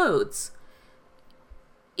 layers of clothes.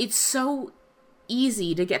 It's so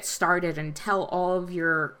easy to get started and tell all of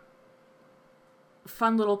your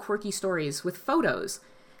fun little quirky stories with photos.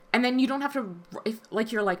 And then you don't have to, if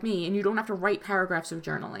like you're like me, and you don't have to write paragraphs of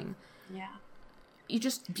journaling. Yeah. You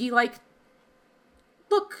just be like,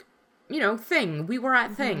 look, you know, thing. We were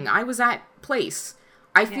at thing. I was at place.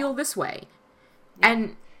 I feel this way. Yeah.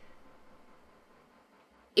 And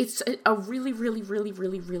it's a really, really, really,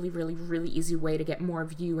 really, really, really, really easy way to get more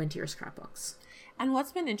of you into your scrapbooks. And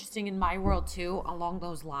what's been interesting in my world, too, along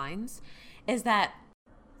those lines, is that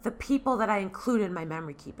the people that I include in my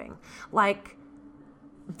memory keeping, like,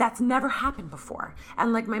 that's never happened before.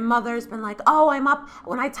 And like my mother's been like, oh, I'm up.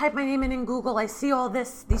 When I type my name in Google, I see all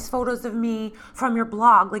these photos of me from your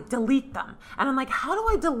blog, like delete them. And I'm like, how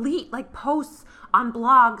do I delete like posts on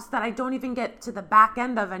blogs that I don't even get to the back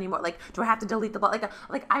end of anymore? Like, do I have to delete the blog?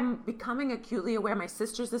 Like I'm becoming acutely aware. My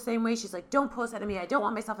sister's the same way. She's like, don't post that to me. I don't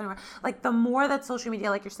want myself anywhere. Like the more that social media,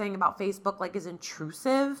 like you're saying about Facebook, like is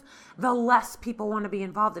intrusive, the less people want to be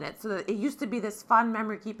involved in it. So it used to be this fun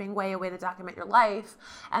memory keeping way, a way to document your life,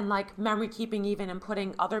 and like memory keeping even and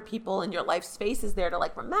putting other people in your life spaces there to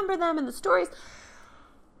like remember them and the stories.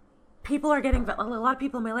 People are getting, a lot of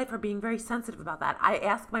people in my life are being very sensitive about that. I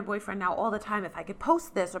ask my boyfriend now all the time if I could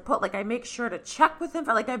post this or put, like, I make sure to check with him.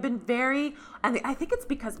 Like, I've been very, and I think it's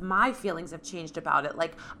because my feelings have changed about it.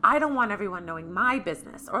 Like, I don't want everyone knowing my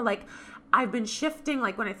business. Or, like, I've been shifting,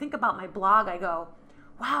 like, when I think about my blog, I go,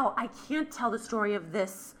 wow, I can't tell the story of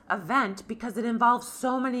this event because it involves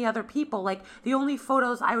so many other people. Like, the only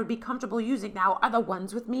photos I would be comfortable using now are the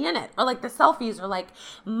ones with me in it. Or, like, the selfies are, like,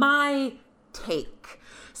 my take.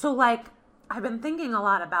 So, like, I've been thinking a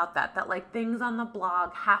lot about that, like, things on the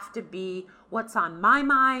blog have to be what's on my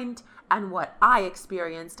mind and what I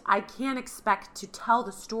experienced. I can't expect to tell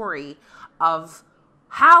the story of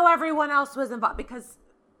how everyone else was involved because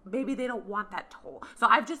maybe they don't want that told. So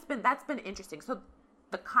that's been interesting. So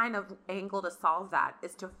the kind of angle to solve that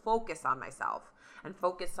is to focus on myself and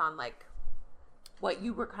focus on, like, what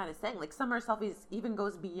you were kind of saying. Like, Summer Selfies even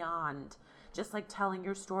goes beyond just, like, telling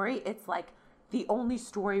your story. It's, like, the only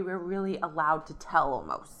story we're really allowed to tell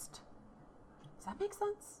almost. Does that make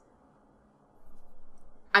sense?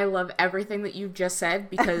 I love everything that you've just said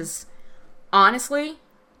because honestly,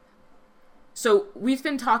 so we've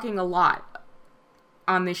been talking a lot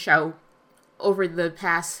on this show over the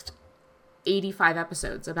past 85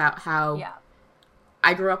 episodes about how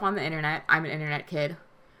I grew up on the internet. I'm an internet kid.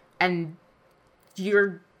 And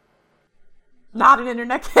you're not an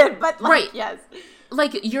internet kid, but like, right. Yes.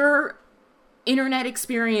 Like your internet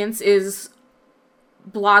experience is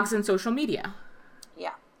blogs and social media.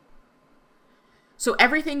 Yeah. So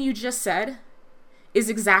everything you just said is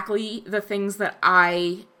exactly the things that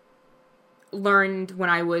I learned when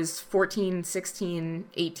I was 14, 16,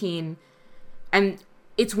 18. And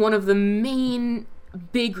it's one of the main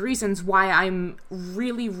big reasons why I'm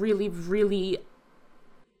really, really, really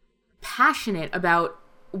passionate about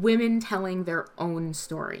women telling their own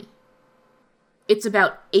story. It's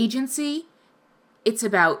about agency. It's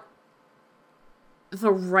about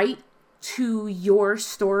the right to your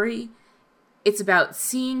story. It's about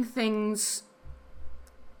seeing things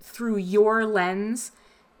through your lens.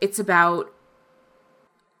 It's about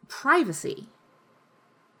privacy.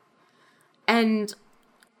 And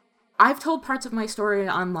I've told parts of my story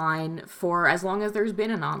online for as long as there's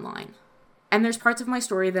been an online. And there's parts of my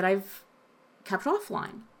story that I've kept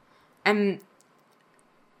offline. And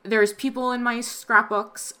there's people in my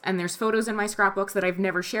scrapbooks and there's photos in my scrapbooks that I've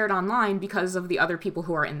never shared online because of the other people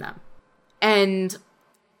who are in them. And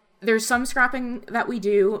there's some scrapping that we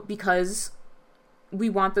do because we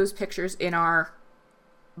want those pictures in our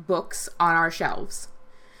books on our shelves.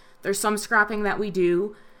 There's some scrapping that we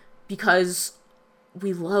do because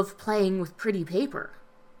we love playing with pretty paper.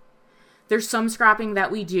 There's some scrapping that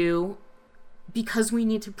we do because we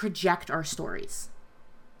need to project our stories.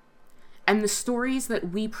 And the stories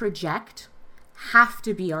that we project have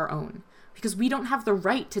to be our own because we don't have the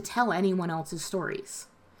right to tell anyone else's stories.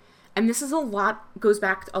 And this is goes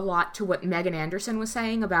back a lot to what Megan Anderson was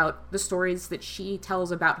saying about the stories that she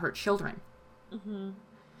tells about her children. Mm-hmm.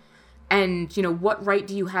 And, what right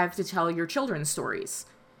do you have to tell your children's stories?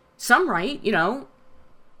 Some right, you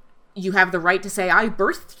have the right to say, I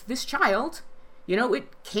birthed this child.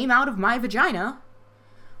 It came out of my vagina.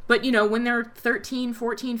 But, when they're 13,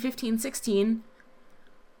 14, 15, 16,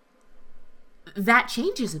 that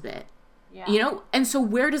changes a bit. Yeah. And so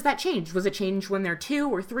where does that change? Was it change when they're 2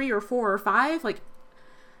 or 3 or 4 or 5?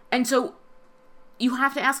 And so you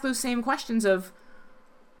have to ask those same questions of,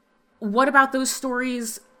 what about those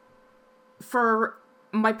stories for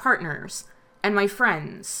my partners and my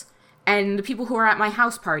friends and the people who are at my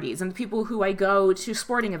house parties and the people who I go to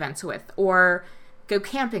sporting events with or go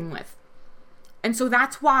camping with? And so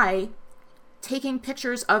that's why taking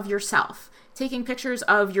pictures of yourself, taking pictures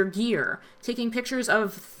of your gear, taking pictures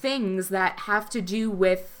of things that have to do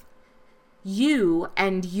with you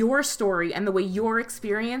and your story and the way you're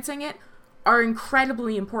experiencing it are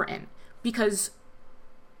incredibly important, because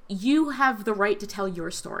you have the right to tell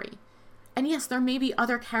your story. And yes, there may be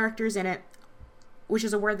other characters in it, which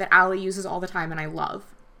is a word that Ali uses all the time and I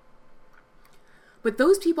love. But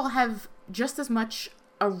those people have just as much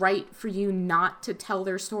a right for you not to tell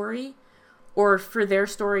their story, or for their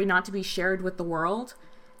story not to be shared with the world,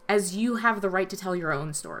 as you have the right to tell your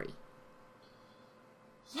own story.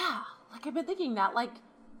 Yeah, I've been thinking that, I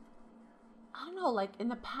don't know, in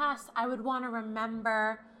the past, I would want to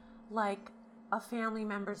remember, a family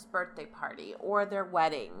member's birthday party or their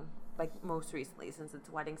wedding, most recently, since it's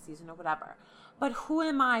wedding season or whatever. But who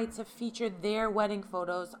am I to feature their wedding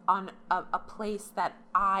photos on a place that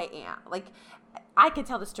I am? I could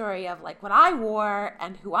tell the story of what I wore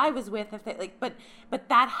and who I was with, if they but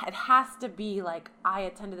that it has to be I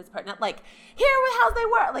attended this party, not here were how they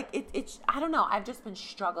were. It's I don't know. I've just been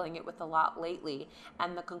struggling it with a lot lately,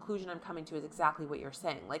 and the conclusion I'm coming to is exactly what you're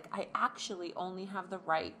saying. I actually only have the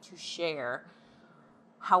right to share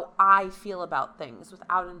how I feel about things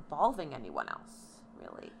without involving anyone else,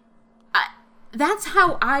 really. That's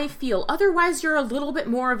how I feel. Otherwise, you're a little bit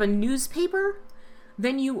more of a newspaper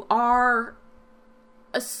than you are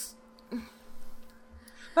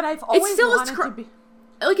but I've always wanted to be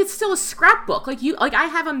it's still a scrapbook. I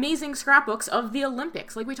have amazing scrapbooks of the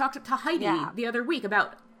Olympics. We talked to Heidi the other week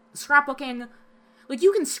about scrapbooking.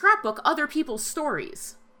 You can scrapbook other people's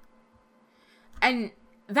stories. And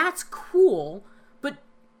that's cool, but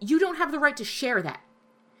you don't have the right to share that.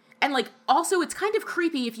 And also it's kind of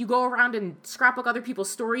creepy if you go around and scrapbook other people's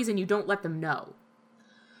stories and you don't let them know.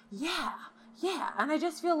 Yeah. And I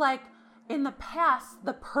just feel in the past,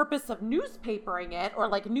 the purpose of newspapering it or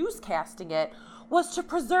newscasting it was to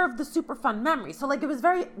preserve the super fun memory. So it was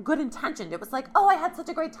very good intentioned. It was oh, I had such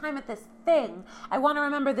a great time at this thing. I want to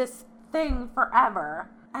remember this thing forever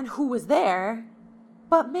and who was there.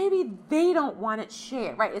 But maybe they don't want it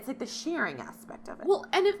shared, right? It's the sharing aspect of it. Well,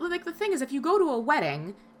 and the thing is, if you go to a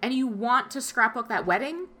wedding and you want to scrapbook that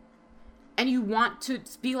wedding and you want to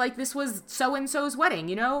be this was so-and-so's wedding,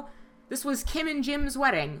 this was Kim and Jim's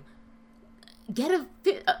wedding. Get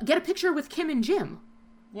a picture with Kim and Jim.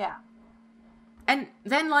 Yeah. And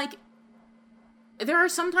then, there are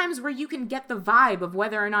some times where you can get the vibe of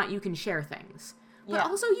whether or not you can share things. But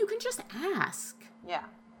also, you can just ask. Yeah.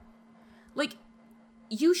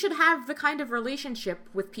 You should have the kind of relationship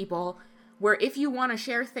with people where if you want to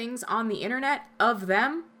share things on the internet of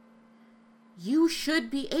them, you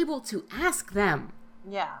should be able to ask them.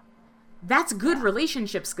 Yeah. That's good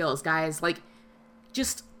relationship skills, guys.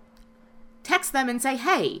 Just text them and say,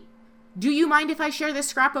 hey, do you mind if I share this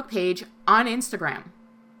scrapbook page on Instagram?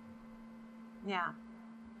 Yeah.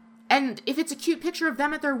 And if it's a cute picture of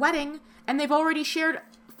them at their wedding, and they've already shared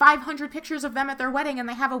 500 pictures of them at their wedding, and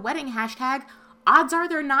they have a wedding hashtag, odds are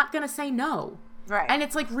they're not going to say no. Right. And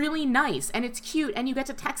it's really nice, and it's cute, and you get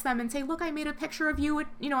to text them and say, look, I made a picture of you,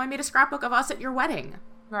 I made a scrapbook of us at your wedding.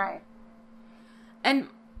 Right. And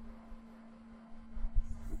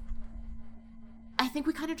I think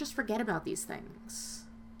we kind of just forget about these things.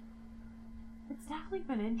 It's definitely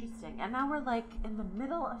been interesting. And now we're in the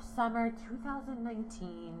middle of summer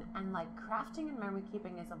 2019, and crafting and memory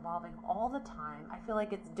keeping is evolving all the time. I feel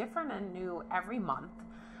it's different and new every month.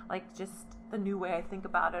 Just the new way I think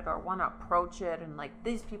about it or want to approach it, and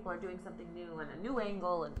these people are doing something new and a new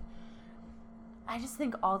angle, and I just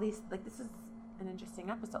think all these this is an interesting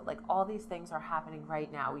episode. All these things are happening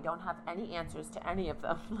right now. We don't have any answers to any of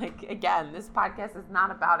them. Again, this podcast is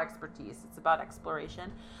not about expertise. It's about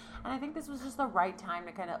exploration. And I think this was just the right time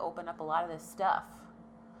to kind of open up a lot of this stuff.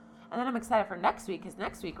 And then I'm excited for next week, because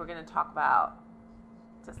next week we're going to talk about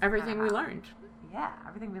just everything we learned. Yeah,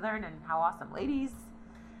 everything we learned and how awesome ladies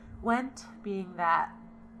went, being that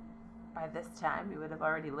by this time we would have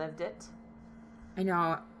already lived it. I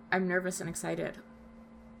know. I'm nervous and excited.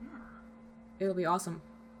 Yeah. It'll be awesome.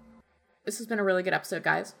 This has been a really good episode,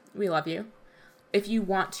 guys. We love you. If you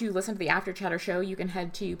want to listen to the After Chatter show, you can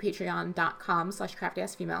head to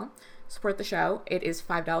patreon.com/craftyassfemale. Support the show. It is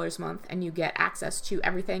 $5 a month, and you get access to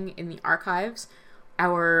everything in the archives.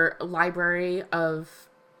 Our library of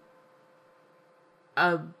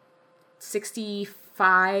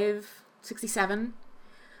 67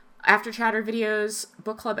 After Chatter videos,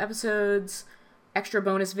 book club episodes, extra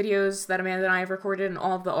bonus videos that Amanda and I have recorded, and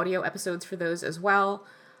all of the audio episodes for those as well.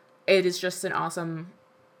 It is just an awesome,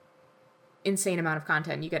 insane amount of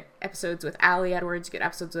content. You get episodes with Allie Edwards, you get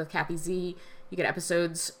episodes with Kathy Z, you get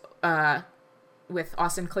episodes with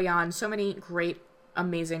Austin Kleon, so many great,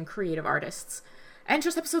 amazing, creative artists, and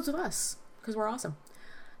just episodes of us, because we're awesome.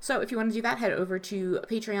 So if you want to do that, head over to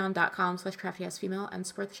patreon.com/craftyassfemale and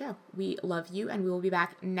support the show. We love you, and we will be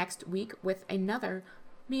back next week with another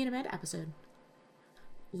Me and Amanda episode.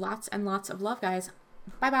 Lots and lots of love, guys.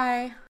 Bye-bye.